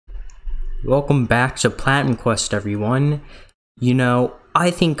Welcome back to PlatinumQuest, everyone. You know,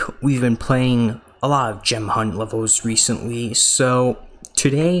 I think we've been playing a lot of gem hunt levels recently, so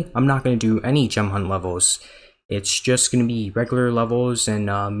today I'm not going to do any gem hunt levels. It's just going to be regular levels and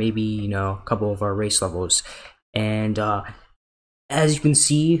maybe, you know, a couple of our race levels. And as you can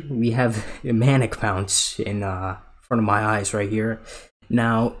see, we have a Manic Bounce in front of my eyes right here.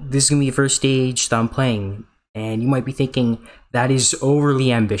 Now, this is going to be the first stage that I'm playing. And you might be thinking, that is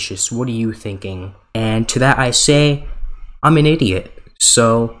overly ambitious. What are you thinking? And to that I say, I'm an idiot.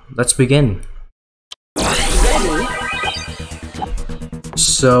 So, let's begin. Ready?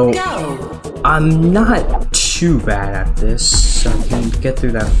 So, I'm not too bad at this. I can get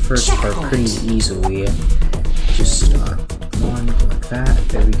through that first part pretty easily. Just, one like that.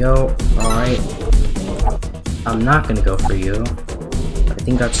 There we go. Alright. I'm not gonna go for you. I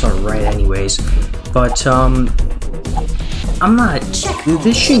think that's not right anyways. But, I'm not,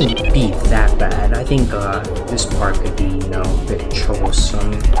 this shouldn't be that bad. I think, this part could be, you know, a bit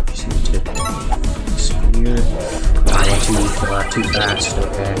troublesome. Just need to spear. I went too fast,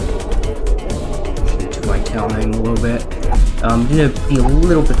 okay. Should do my talent a little bit. I'm gonna be a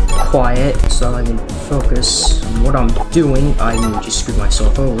little bit quiet so I can focus on what I'm doing. I just screwed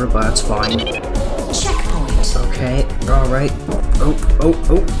myself over, but that's fine. Checkpoint. Okay, alright.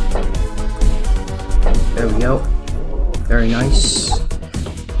 Oh. There we go. Very nice.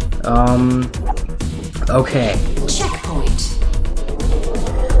 Okay. Checkpoint.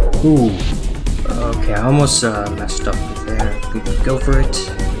 Ooh. Okay, I almost messed up there. We can go for it.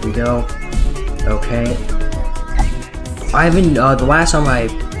 Here we go. Okay. I haven't, the last time I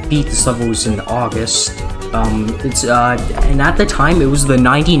beat this level was in August. It's, and at the time, it was the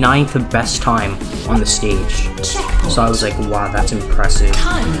 99th best time on the stage. Checkpoint. So I was like, wow, that's impressive.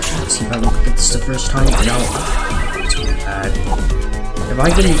 Time trial. Let's see if I can get this the first time. No. It's really bad. If I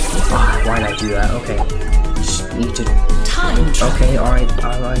can... why'd I do that? Okay. Just need to... Time trial. Okay, alright.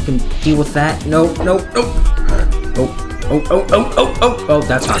 I can deal with that. No. Oh,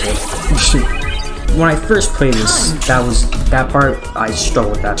 that's not good. When I first played this, that part, I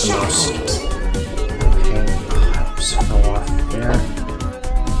struggled with that the most. Okay. I just fell off there.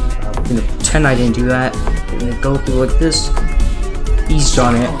 I'm gonna pretend I didn't do that. I'm gonna go through like this. He's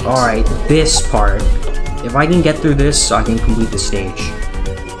done it. Alright, this part. If I can get through this, I can complete the stage.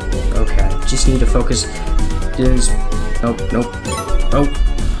 Okay, just need to focus. There's... Nope.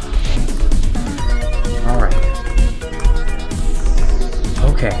 Alright.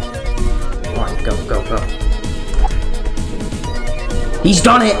 Okay. Alright, go. He's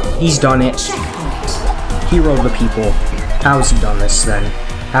done it! Checkpoint. Hero of the people. How has he done this, then?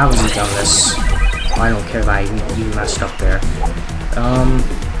 How has he done this? I don't care that I even messed up there.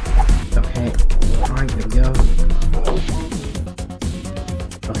 Okay. Alright, there we go.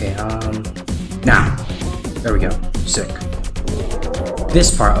 Okay, now. There we go. Sick.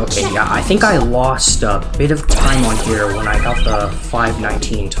 This part, okay, yeah, I think I lost a bit of time on here when I got the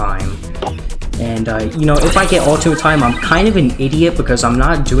 5:19 time. And, you know, if I get ultimate time, I'm kind of an idiot because I'm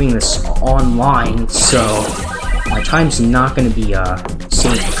not doing this online, so my time's not gonna be,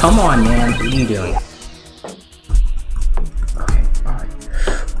 safe. Come on, man, what are you doing? Okay, alright.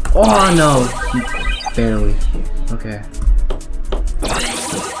 Oh, no! Barely. Okay.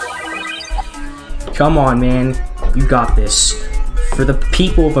 Come on, man. You got this. For the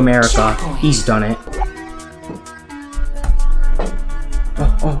people of America, he's done it.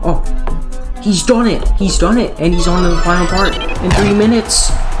 Oh. He's done it! And he's on the final part in 3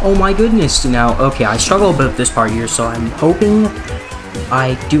 minutes! Oh my goodness! Now, okay, I struggle a bit with this part here, so I'm hoping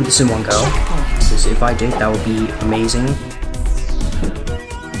I do this in one go. Because if I did, that would be amazing.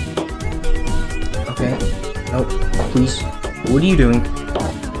 Okay. Oh, please. What are you doing?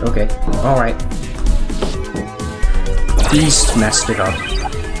 Okay, alright. Beast messed it up.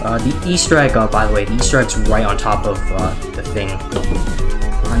 The Easter egg, by the way, the Easter egg's right on top of the thing.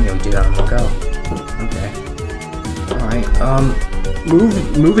 I'm gonna do that in one go. Okay. Alright,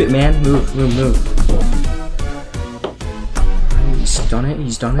 move it, man. Move. He's done it.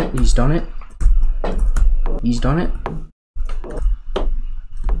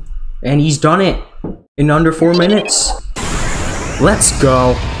 And he's done it in under 4 minutes. Let's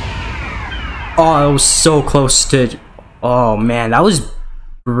go. Oh, it was so close to... Oh, man, that was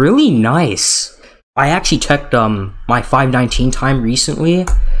really nice. I actually checked, my 5:19 time recently,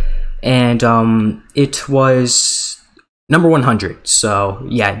 and, it was number 100, so,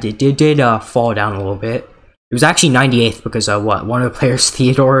 yeah, it did fall down a little bit. It was actually 98th because, one of the players,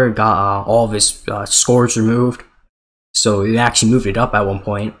 Theodore, got, all of his, scores removed. So it actually moved it up at one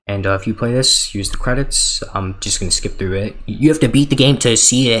point. And if you play this, use the credits. I'm just gonna skip through it. You have to beat the game to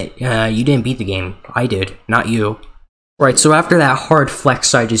see it. You didn't beat the game. I did, not you. Right, so after that hard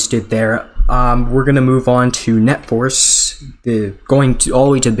flex I just did there, we're gonna move on to Net Force, going all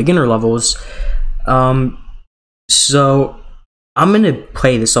the way to beginner levels. So I'm gonna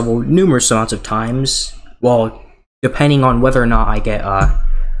play this level numerous amounts of times. Well, depending on whether or not I get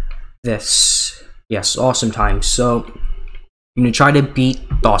this. Yes, awesome time. So I'm gonna try to beat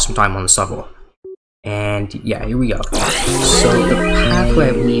the awesome time on this level. And yeah, here we go. So the pathway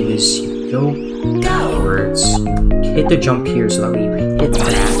I believe is you go backwards, hit the jump here so that when you hit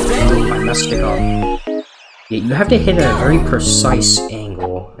that, oh, I messed it up. Yeah, you have to hit at a very precise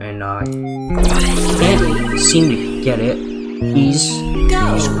angle, and can't seem to get it. Please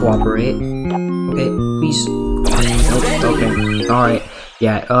cooperate. Okay, please. Nope, okay, alright.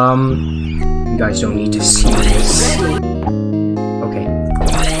 Yeah, you guys don't need to see this. Okay.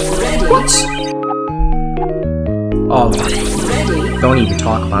 What? Oh, don't even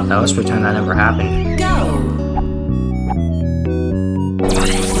talk about that. Let's pretend that never happened.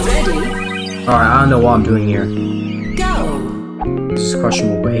 Alright, I don't know what I'm doing here. This is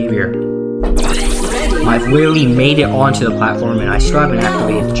questionable behavior. I've literally made it onto the platform and I still haven't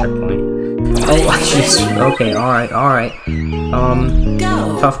activated the checkpoint. Oh, I just... Okay, alright, alright.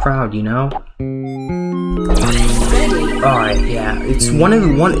 Tough crowd, you know? Alright, yeah. It's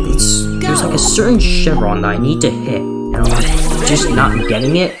there's like a certain chevron that I need to hit. And I'm just not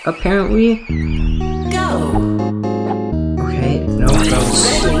getting it, apparently. Okay, no, that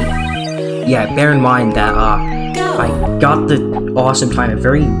was... Yeah, bear in mind that, I got the awesome time a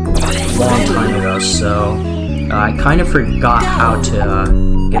very long time ago, so I kind of forgot how to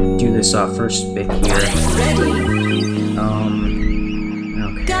do this first bit here.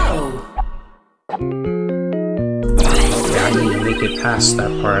 Okay, I need to make it past that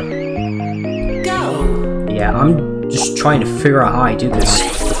part. Yeah, I'm just trying to figure out how I did this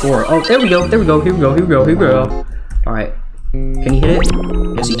before. Oh, there we go, here we go. Alright, can you hit it?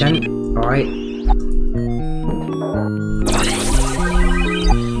 Yes, you can. Alright.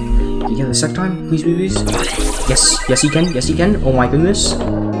 You get the sec time? Please, please, please. Yes, he can. Oh my goodness.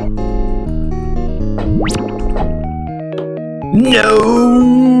 No!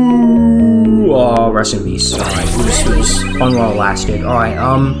 Oh, rest in peace. Alright, who's on while it lasted. Alright,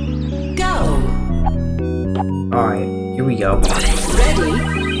 Alright, here we go.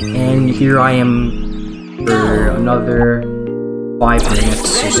 And here I am for another 5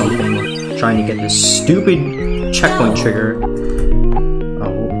 minutes or something, trying to get this stupid checkpoint trigger.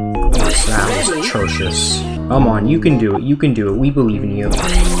 That was atrocious. Come on, you can do it, we believe in you.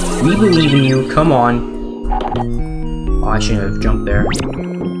 Come on. Oh, I shouldn't have jumped there.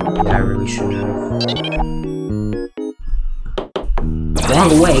 Yeah, I really shouldn't have.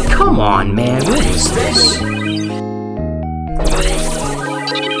 Wrong way, come on, man, what is this?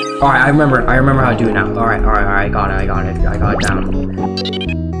 Alright, I remember how to do it now. Alright, I got it down.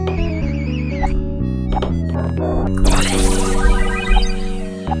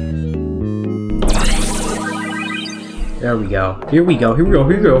 There we go. Here we go.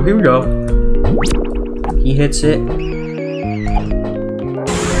 He hits it.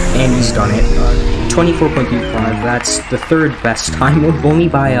 And he's done it. 24.35. That's the third best time, only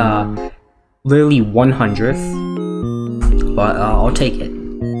by literally 100th. But I'll take it.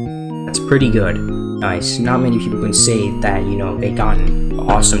 That's pretty good. Nice. Not many people can say that, you know, they got an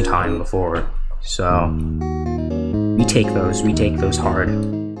awesome time before. So we take those hard.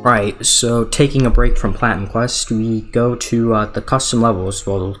 Right, so taking a break from PlatinumQuest, we go to the custom levels,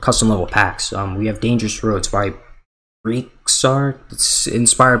 well, the custom level packs. We have Dangerous Roads by Breaksar. It's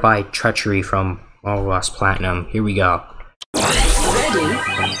inspired by Treachery from Lost Platinum. Here we go.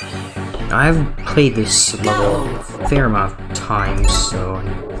 I've played this level a fair amount of times, so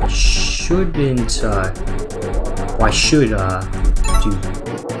I shouldn't, I should do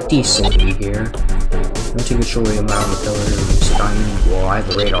decently here. I'm gonna take a short way amount of the pillar, diamond. Well, I have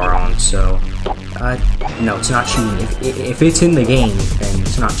the radar on, so no, it's not cheating. If it's in the game, then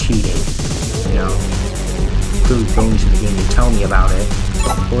it's not cheating. You know, clearly go into the game and tell me about it.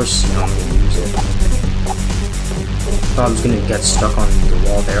 Of course, you know, I'm gonna use it. Thought I was gonna get stuck on the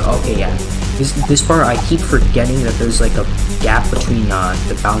wall there. Okay, yeah. This part, I keep forgetting that there's like a gap between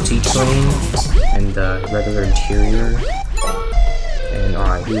the bouncy terrain and the regular interior. And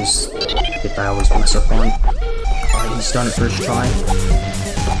alright, here's the bit that I always mess up on. Alright, he's done it first try.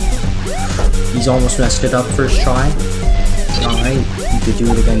 He's almost messed it up first try. Alright, you could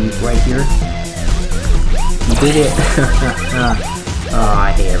do it again right here. You did it! Oh,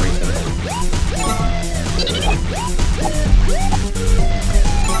 I hate everything.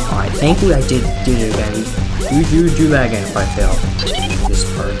 thankfully I did it again. Do that again if I fail. This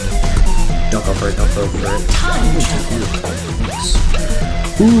part. Don't go for it, don't go for it.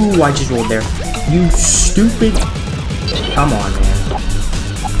 Ooh, I just rolled there. You stupid. Come on, man.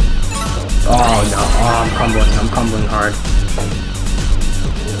 Oh no, oh, I'm crumbling hard.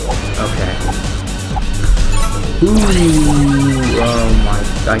 Okay. Ooh, oh my,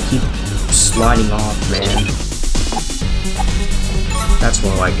 I keep sliding off, man. That's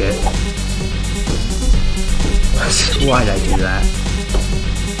more like it. Why'd I do that?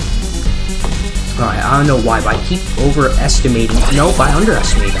 Alright, I don't know why, but I keep overestimating. Nope, I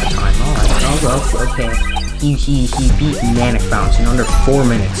underestimated that time. Alright, oh, okay. He beat Manic Bounce in under 4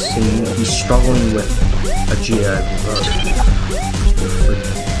 minutes, and he's struggling with a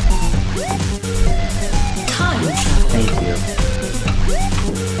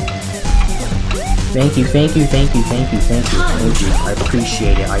Thank you. Thank you. I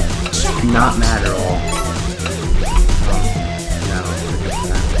appreciate it. I do not mad at all. No.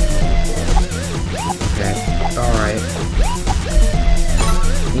 Okay. Alright.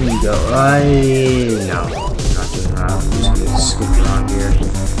 Here you go. No. Not doing that. I'm just gonna skip around here.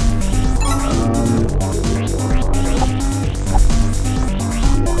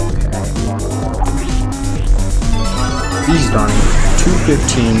 Okay. He's done.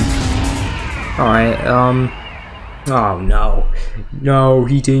 215. Alright, oh no. No,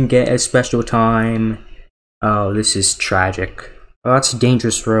 he didn't get a special time. Oh, this is tragic. Oh, that's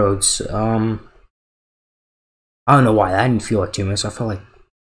Dangerous Roads. I don't know why, that didn't feel like 2 minutes, I felt like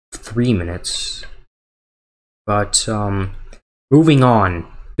 3 minutes. But, moving on.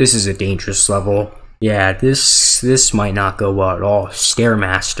 This is a dangerous level. Yeah, this might not go well at all.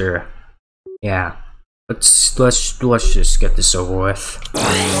 Stairmaster. Yeah. Let's just get this over with.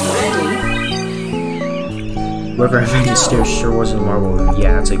 Whoever invented stairs sure wasn't Marvel.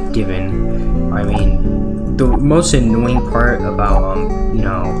 Yeah, that's a given. I mean, the most annoying part about you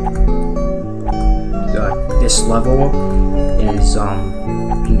know, this level is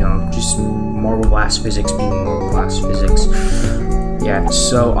you know, just Marble Blast physics being Marble Blast physics. Yeah,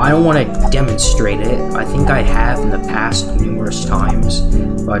 so I don't want to demonstrate it. I think I have in the past numerous times,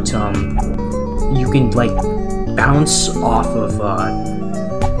 but you can like bounce off of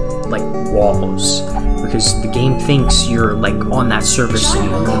like walls, because the game thinks you're like on that surface in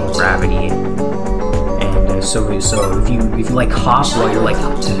normal gravity, and so if you like hop while you're like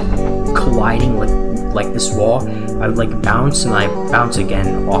colliding like this wall, I would like bounce and I bounce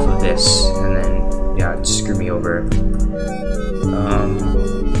again off of this, and then yeah, it'd screw me over.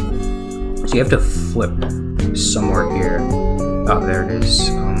 So you have to flip somewhere here. Oh, there it is.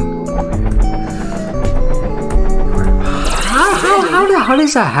 How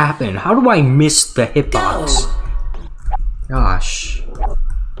does that happen? How do I miss the hitbox? Gosh.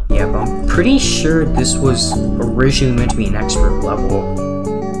 Yeah, but I'm pretty sure this was originally meant to be an expert level.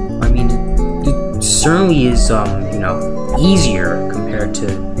 I mean, it certainly is, you know, easier compared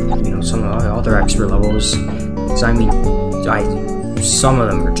to, you know, some of the other expert levels. Because, I mean, some of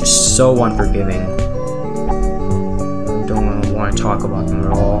them are just so unforgiving. I don't want to talk about them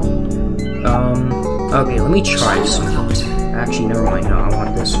at all. Okay, let me try some. Actually, never mind. No, I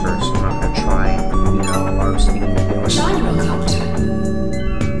want this first. I'm not gonna try. You know, what I was thinking of doing.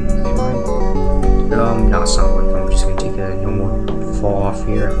 No, it's not worth. I'm just gonna take a normal fall off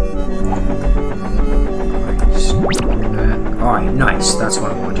here. Alright, nice. That's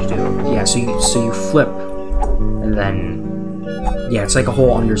what I wanted to do. Yeah, so you flip, and then yeah, it's like a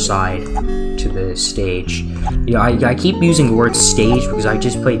whole underside to the stage. Yeah, I keep using the word stage because I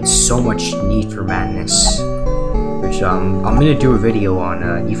just played so much Need for Madness. Which, I'm gonna do a video on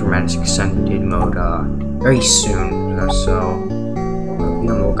Need for Madness Extended Mode very soon, so be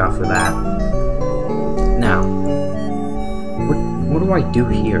on the lookout for that. Now, what do I do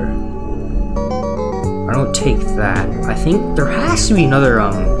here? I don't take that. I think there has to be another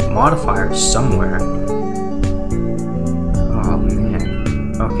modifier somewhere. Oh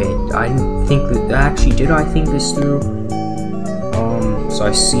man. Okay, I didn't think that. Actually, did I think this through? So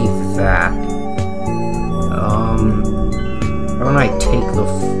I see that. Why don't I take the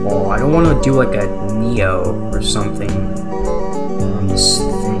fall? I don't want to do like a Neo or something on this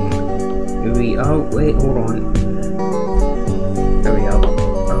thing. Maybe, oh wait, hold on. There we go.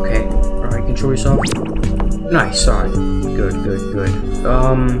 Okay, alright, control yourself. Nice, alright. Good.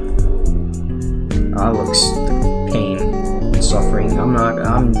 That looks pain and suffering. I'm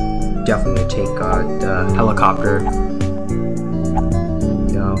definitely gonna take the helicopter.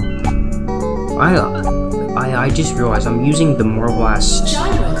 Go. I just realized I'm using the Brainblast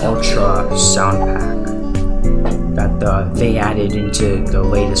Ultra sound pack. that they added into the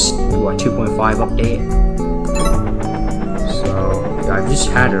latest 2.5 update. So I just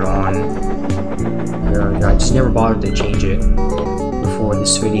had it on. I just never bothered to change it before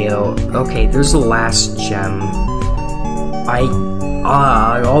this video. Okay, there's the last gem.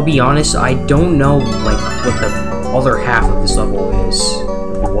 I'll be honest, I don't know like what the other half of this level is.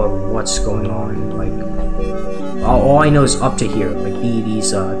 What's going on? Like, all I know is up to here. Like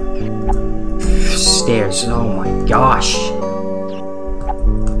these stairs. Oh my gosh.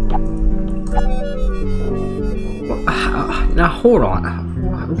 Now hold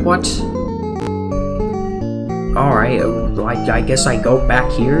on. What? Alright, I guess I go back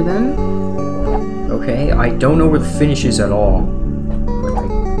here then? Okay, I don't know where the finish is at all.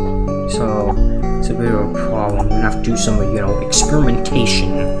 So, it's a bit of a problem. I'm gonna have to do some, you know, experimentation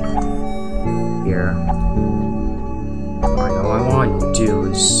here. Alright, all I want to do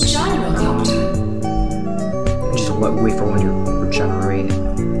is just wait for one to regenerate.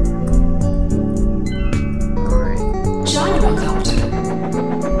 Alright.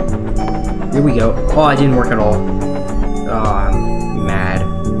 Here we go. Oh, it didn't work at all. I'm mad.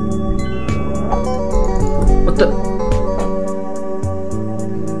 What the?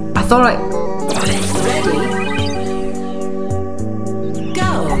 I thought I... Ready? Go!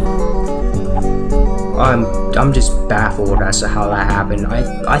 I'm just baffled as to how that happened.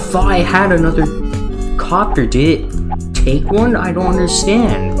 I thought I had another copter. Did it take one? I don't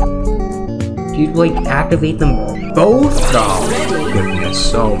understand. Do you, like, activate them both? Oh, my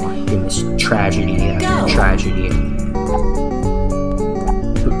goodness. Oh, my goodness. Tragedy. Tragedy.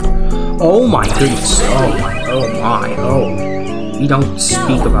 Oh, my goodness. Oh. You don't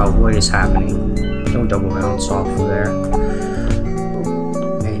speak about what is happening. Don't double bounce off of there.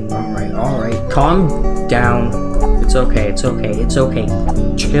 Hey, alright. Calm down. It's okay.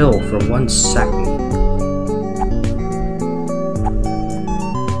 Chill for 1 second.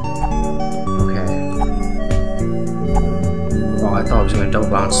 Okay. Oh, I thought I was gonna double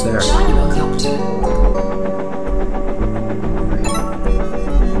bounce there.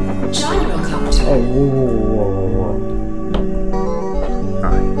 Oh, whoa.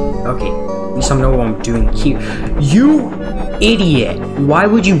 Alright, okay. At least I know what I'm doing here. You idiot! Why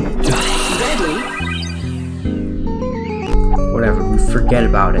would you... Whatever, forget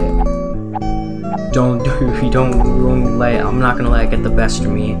about it. Don't let... I'm not gonna let it get the best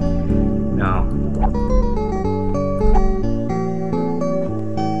of me. No.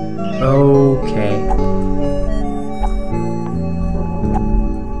 Okay.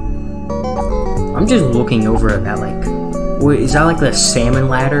 I'm just looking over at that, like... Wait, is that like the salmon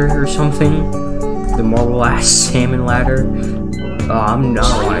ladder or something? The marble ass salmon ladder? Oh, I don't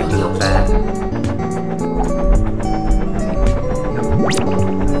want to deal with that.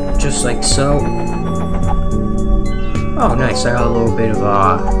 Just like so. Oh, nice. I got a little bit of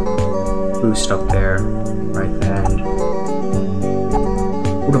boost up there. Right then.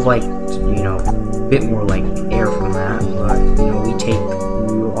 Would have liked, you know, a bit more like air from that, but you know,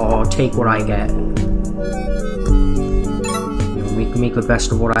 I'll take what I get. Make the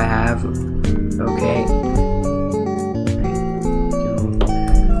best of what I have. Okay.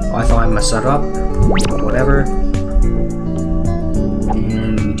 Oh, I thought I messed that up. Whatever.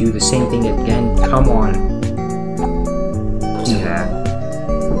 And we do the same thing again. Come on. Do that.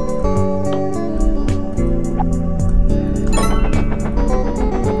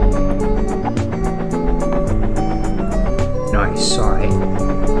 Nice. Alright.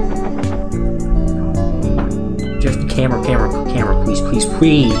 Just camera,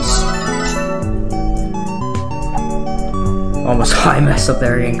 please. Almost I messed up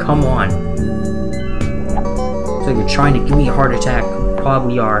there again. Come on. It's like you're trying to give me a heart attack. You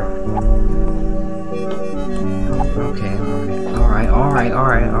probably are. Okay. Alright.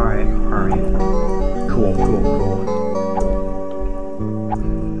 Cool.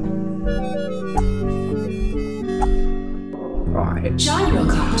 Alright.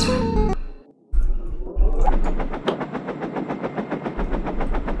 Gyrocopter.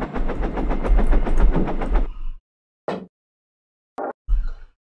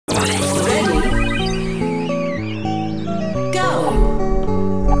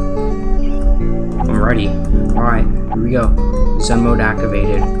 Alright, here we go. Zen mode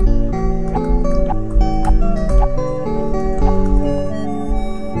activated.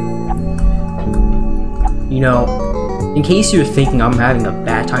 You know, in case you're thinking I'm having a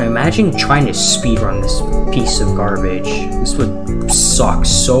bad time, imagine trying to speedrun this piece of garbage. This would suck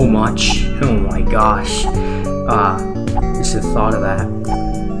so much. Oh my gosh. Just the thought of that.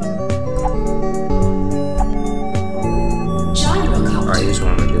 Alright, here's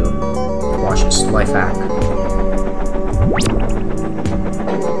what I'm gonna do. Watch this life hack.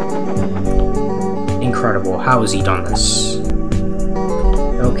 how has he done this?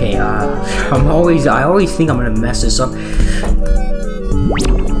 Okay, I always think I'm gonna mess this up.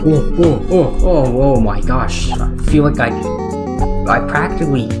 Oh my gosh. I feel like I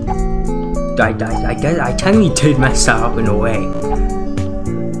practically, I technically did mess that up in a way.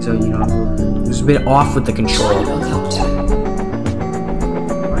 So, you know, it was a bit off with the control.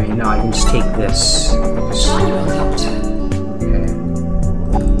 Alright, now I can just take this. Okay.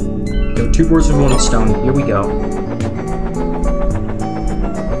 Go 2 birds with 1 stone. Here we go.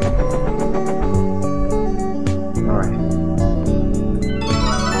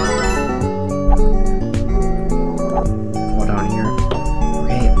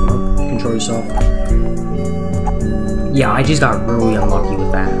 Yeah, I just got really unlucky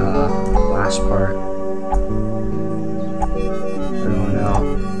with that last part. I don't know.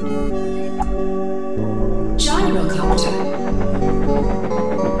 Gyrocopter.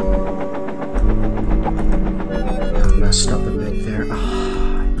 I messed up a bit there.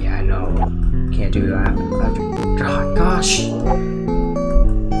 Yeah, I know. Can't do that. Gosh.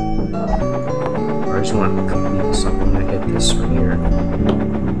 I just want to complete this up. I'm gonna hit this from here.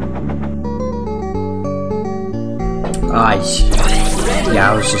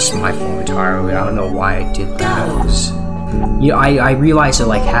 Yeah, it was just my fault entirely. I don't know why I did that. It was, you know, I realized it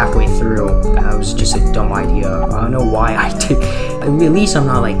like halfway through. That was just a dumb idea. I don't know why I did. At least I'm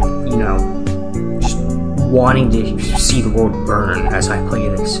not like, you know, just wanting to see the world burn as I play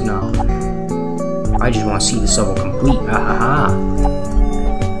this. No, I just want to see this level complete. Ahaha.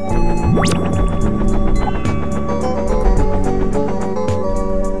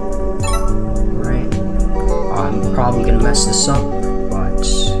 Probably gonna mess this up, but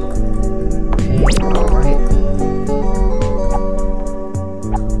okay, alright.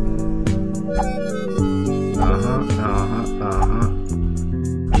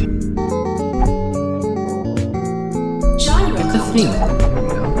 Get the thing. There we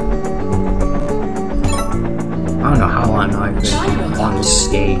go. I don't know how long I've been on this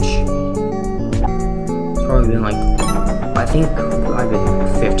stage. It's probably been like, I think I've been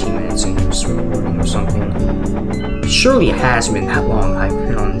 15 minutes into this recording or something. Surely it has been that long I've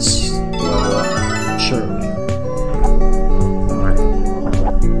been on this level. Surely. Alright.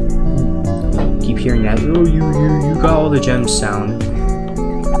 Keep hearing that. Oh, you got all the gems sound.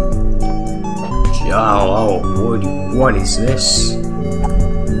 Oh, what is this?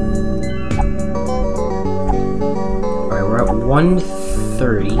 Alright, we're at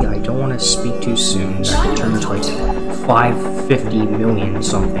 130. I don't want to speak too soon. That could turn to like 550 million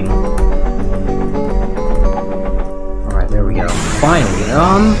something. There we go. Finally.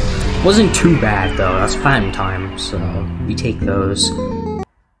 Wasn't too bad though. That's platinum time, so we take those.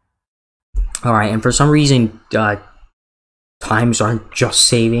 Alright, and for some reason, times aren't just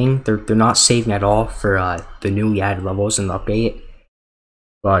saving. They're not saving at all for the newly added levels in the update.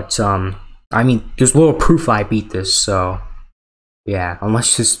 But I mean, there's little proof I beat this, so yeah.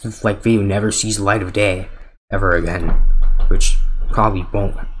 Unless this like video never sees the light of day ever again, which probably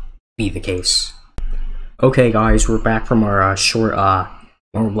won't be the case. Okay guys, we're back from our short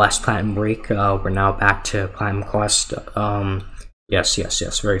last platinum break. We're now back to PlatinumQuest. Yes,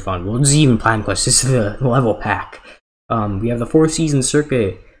 very fun. Well, this is even PlatinumQuest. This is the level pack. We have the 4th season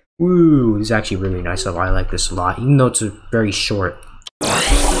circuit. Woo, this is actually really nice. I like this a lot, even though it's very short.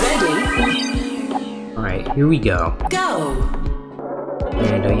 Alright, here we go. Go!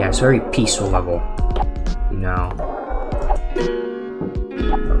 And yeah, it's a very peaceful level. You know.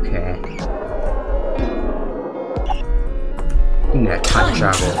 Okay. Yeah, time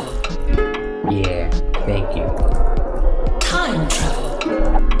travel. Yeah, thank you. Time travel.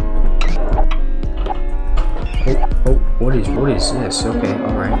 Oh, what is this? Okay,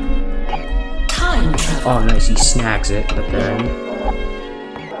 alright. Time travel. Oh, nice, he snags it, but then...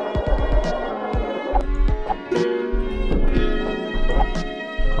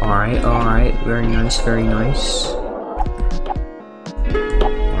 Alright, very nice, very nice.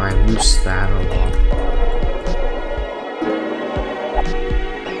 Alright, loose that along.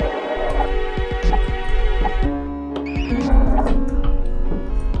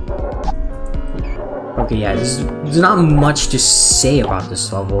 Okay, yeah, there's not much to say about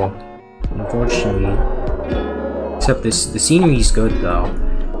this level, unfortunately. Except the scenery is good though.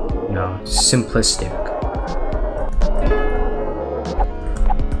 You know, simplistic.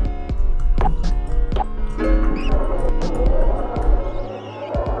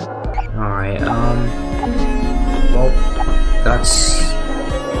 Alright, well, that's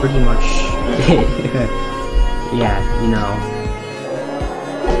pretty much it. Yeah, you know.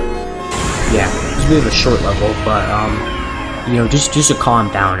 Yeah, it's a bit of a short level, but, you know, just to calm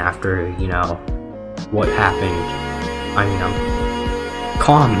down after, you know, what happened. I mean, I'm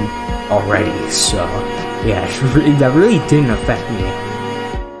calm already, so yeah, that really didn't affect me.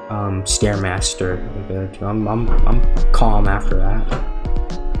 Stairmaster, I'm calm after that.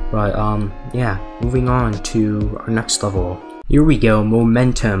 But yeah, moving on to our next level. Here we go,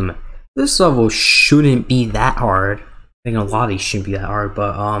 momentum. This level shouldn't be that hard. I think a lot of these shouldn't be that hard,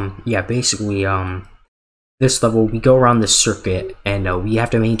 but yeah, basically this level we go around this circuit and we have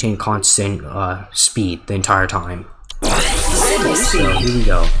to maintain constant speed the entire time. So here we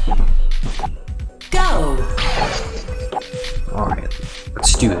go. Go. Alright,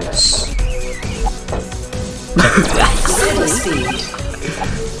 let's do this.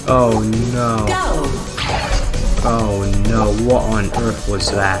 Oh no. Go. Oh no, what on earth was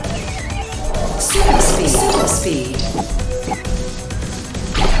that? Super speed.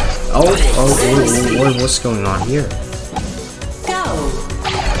 Oh, what's going on here? Go.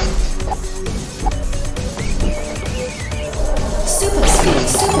 Super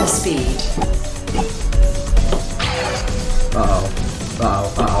speed.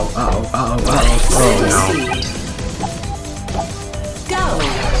 Uh-oh, oh no. Go.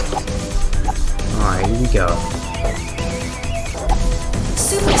 Alright, here we go.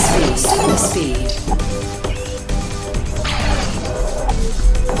 Super speed.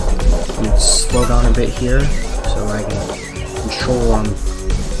 Let's slow down a bit here so I can control what I'm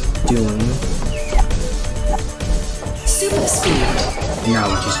doing. Super speed. Now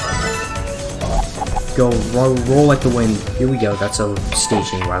we just go roll like the wind. Here we go. That's a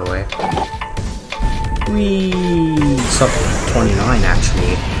staging, by the way. Whee! It's up 29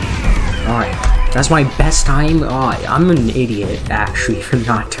 actually. Alright, that's my best time. I'm an idiot actually for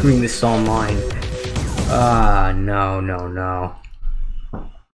not doing this online. No.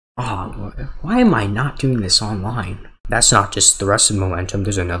 Why am I not doing this online? That's not just the rest of momentum,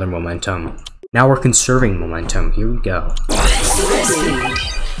 there's another momentum. Now we're conserving momentum. Here we go.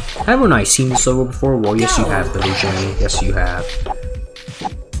 Haven't I seen this level before? Well, yes you have, Billy Jimmy. Yes you have.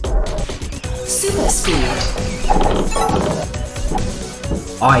 Super speed.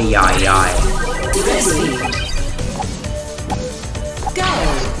 Ay. Super speed. Go.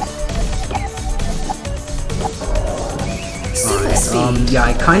 Super speed. Yeah,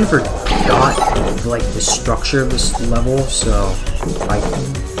 I kind of forgot like the structure of this level, so I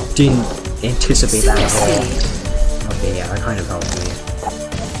didn't anticipate that at all. Okay, yeah, that kind of helped me.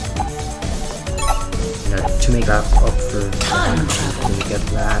 To make up for that, let me get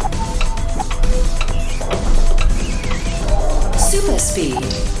that. Super speed.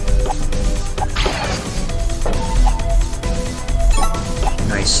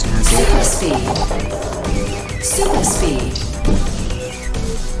 Nice. Super speed.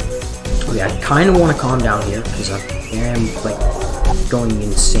 Okay, I kind of want to calm down here because I am like going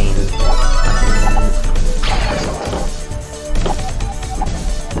insane.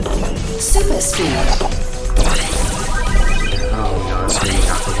 Super speed. Oh no,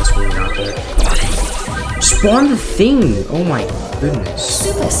 that's really not good. Spawn the thing! Oh my goodness.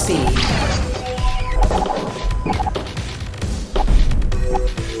 Super speed.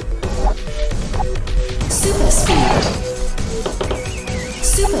 Super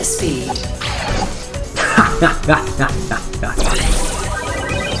speed.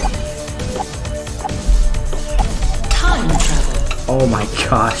 Time travel. Oh my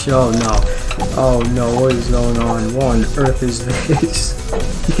gosh, oh no. Oh no, what is going on? What on earth is this?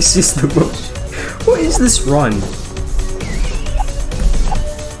 This is the most... What is this run?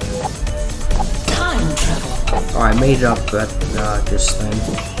 Time travel. Oh, I made it up at this thing.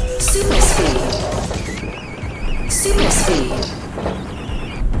 Super speed.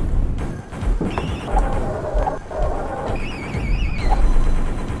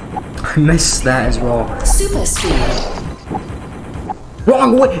 I missed that as well. Super speed.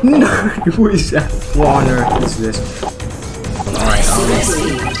 Wrong way! No! What is that? What on earth is this? Alright,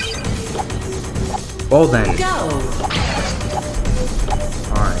 well then. Go.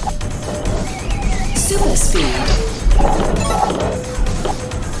 Alright. Super speed.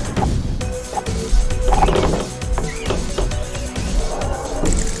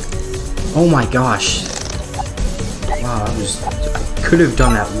 Oh my gosh. Wow, I could have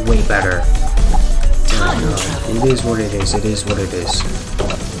done that way better. It is what it is.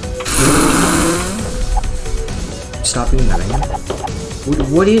 Stop doing that, man.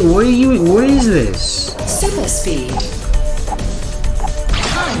 What is this? Super speed.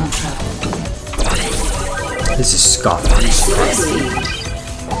 Time travel. This is scuffed. Super speed.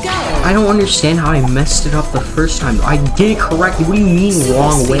 Go. I don't understand how I messed it up the first time. I did it correctly. What do you mean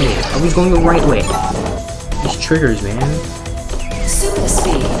wrong way? I was going the right way. These triggers, man. Super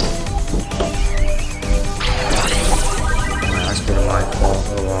speed.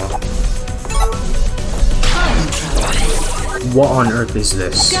 What on earth is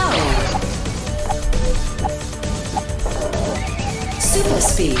this? Go! Super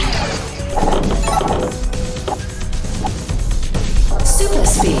speed. Super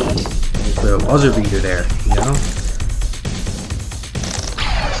speed. The buzzer beater there, you know?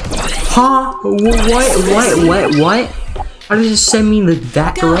 Huh? What? How does it send me in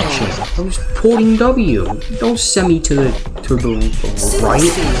that direction? I was porting W. Don't send me to the right.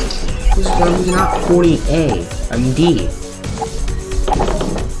 I was not porting A. I mean D.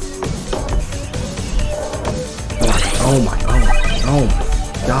 Oh my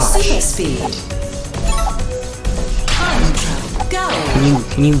gosh. Super speed. Time travel. Go.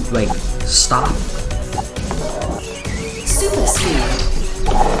 Can you like stop? Super speed.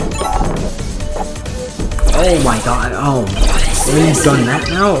 Oh my god, you've done that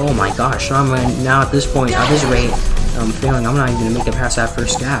now? Oh my gosh, now at this point, at this rate, I'm feeling I'm not even gonna make it past that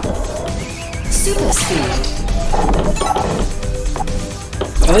first gap. Super speed.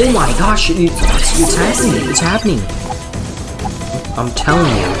 Oh my gosh, it's happening. I'm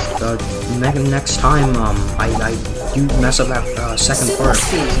telling you, next time, I do mess up that, second part,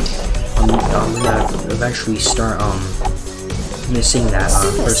 I'm gonna eventually start, missing that,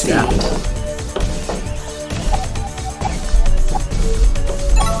 first gap.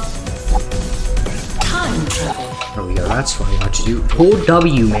 There we go, that's what I want to do. Pull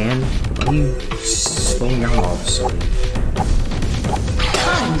W, man. Why are you slowing down all of a sudden?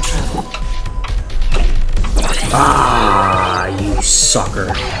 Time travel. Ah, you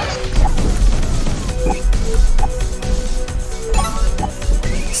sucker.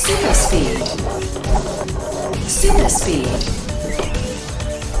 Super speed. Super speed.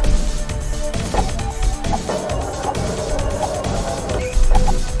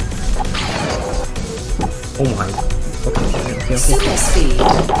 Oh my. Okay. Super speed.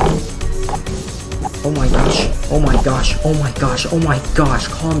 Oh my gosh,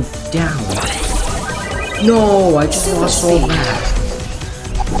 calm down. No, I just lost all that.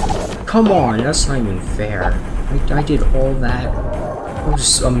 Come on, that's not even fair. I did all that. That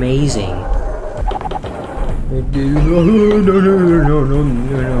was amazing. No,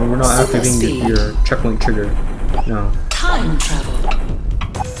 we're not activating your checkpoint trigger. No. Time travel.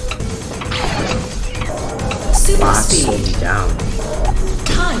 Super speed. Slow me down.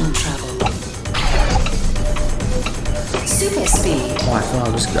 Time travel. Super speed. Oh, I thought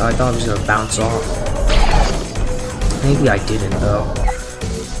it was gonna bounce off. Maybe I didn't though.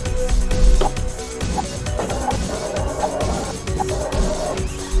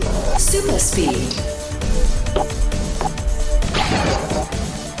 Super speed.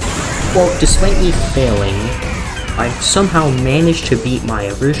 Well, despite me failing, I somehow managed to beat my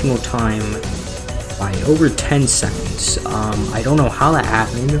original time by over 10 seconds. I don't know how that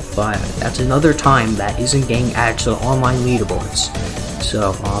happened, but that's another time that isn't getting added to the online leaderboards.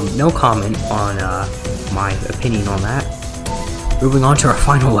 So, no comment on my opinion on that. Moving on to our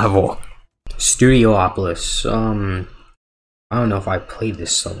final level. Studiopolis. I don't know if I played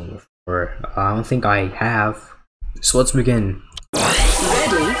this level before. I don't think I have. So let's begin.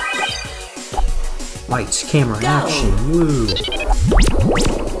 Ready? Lights, camera, action, woo!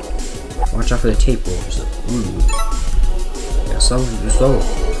 Watch out for the tape rolls, woo! Yeah, so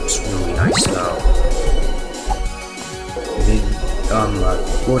it's really nice though.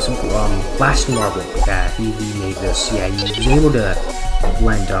 Blasting Marble, yeah, he made this. Yeah, he was able to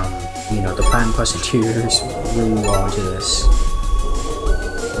blend, you know, the PlatinumQuest interiors really well into this.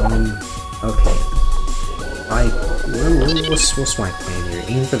 Okay. What's my plan here?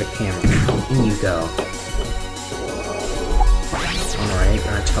 Aim for the camera. In you go. Alright,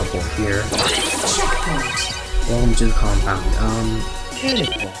 gonna teleport here. Welcome to the compound. I'm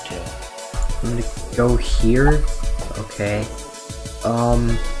gonna go here. Okay.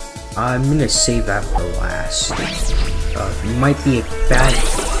 I'm gonna save that for last. Might be a bad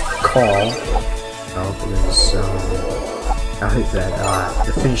call. Because that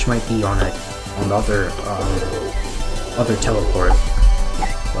the finish might be on the other teleport.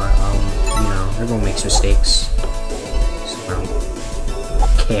 But you know, everyone makes mistakes. So I don't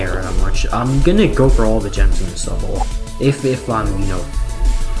care that much. I'm gonna go for all the gems in this level. If I'm, you know,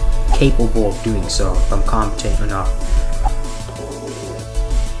 capable of doing so, if I'm competent enough.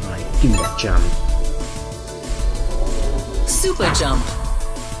 Alright, give me that gem. Super jump.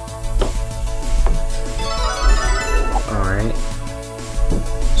 Alright.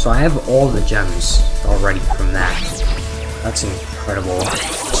 So I have all the gems already from that. That's incredible.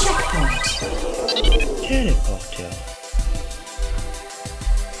 Checkpoint. Teleporter.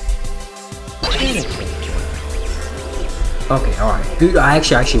 Okay, alright. Good. I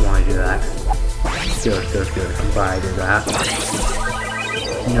actually want to do that. Good, good, good. I'm glad I did that.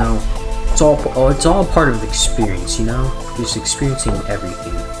 You know, it's all part of the experience, you know? Just experiencing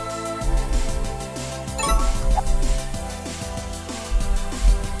everything.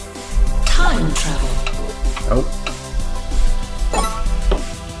 Time travel. Oh.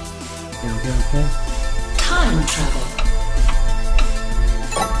 Okay. Time travel.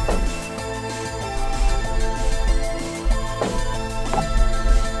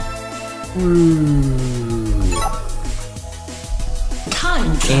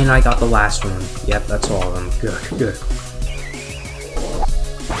 Time travel. And I got the last one. Yep, that's all of them. Good, good.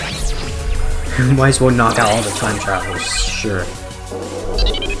 Might as well knock out all the time travelers. Sure.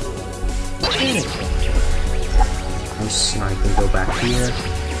 Nice, now I can go back here.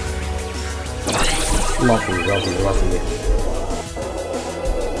 Lovely, lovely, lovely.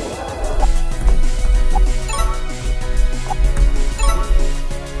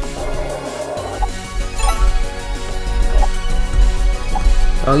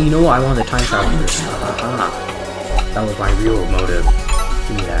 Oh, you know what? I want the time travelers. That was my real motive.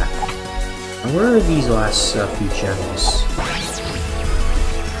 Yeah. And where are these last few gems?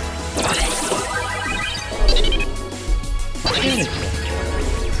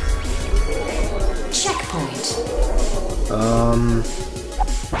 Checkpoint.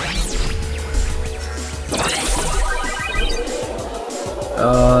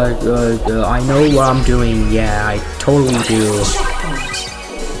 I know what I'm doing. Yeah, I totally do.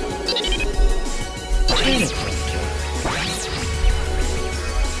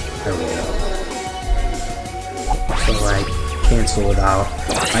 There we go. So I cancel it out.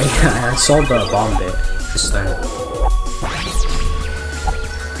 I saw the bomb bit just then.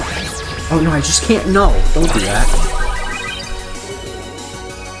 Oh no, I just can't. No, don't do that.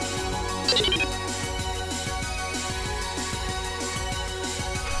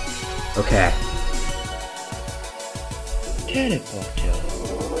 Okay.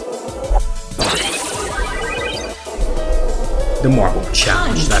 The Marble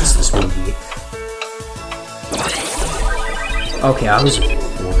Challenge, that's this movie. Okay, I was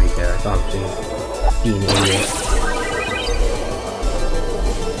worried there. I thought I was being an idiot.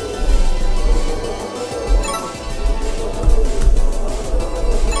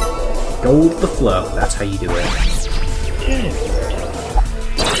 Go with the flow, that's how you do it.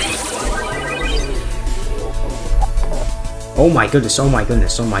 Oh my goodness, oh my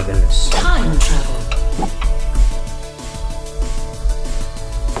goodness, oh my goodness. Time travel.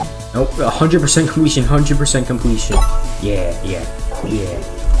 Nope, 100% completion, 100% completion. Yeah.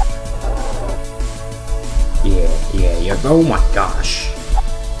 Oh my gosh.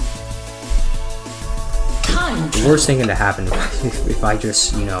 The worst thing that happened if I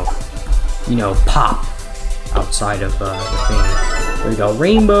just, you know, pop outside of the thing. There we go,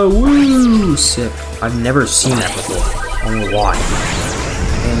 rainbow, woo, sick. I've never seen that before. I don't know why.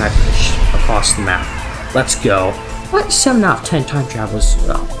 And I finished across the map. Let's go. What? 7 out of 10 time travels.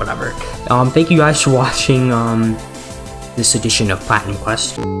 Oh, whatever. Thank you guys for watching this edition of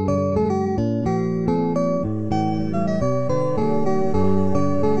PlatinumQuest.